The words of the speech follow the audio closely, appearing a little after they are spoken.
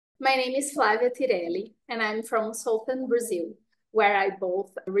My name is Flavia Tirelli, and I'm from southern Brazil, where I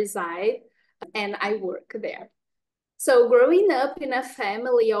both reside and I work there. So, growing up in a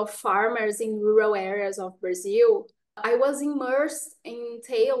family of farmers in rural areas of Brazil, I was immersed in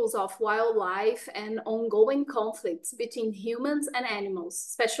tales of wildlife and ongoing conflicts between humans and animals,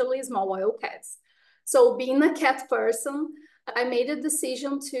 especially small wild cats. So, being a cat person, I made a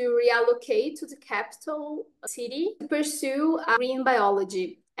decision to reallocate to the capital city to pursue marine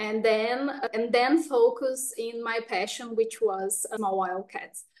biology and then focus in my passion, which was small wild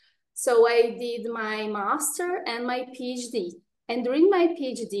cats. So I did my master and my PhD. And during my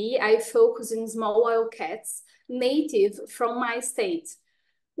PhD, I focused in small wild cats native from my state,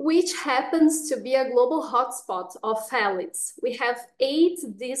 which happens to be a global hotspot of felids. We have 8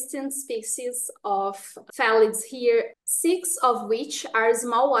 distinct species of felids here, 6 of which are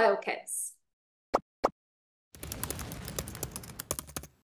small wild cats.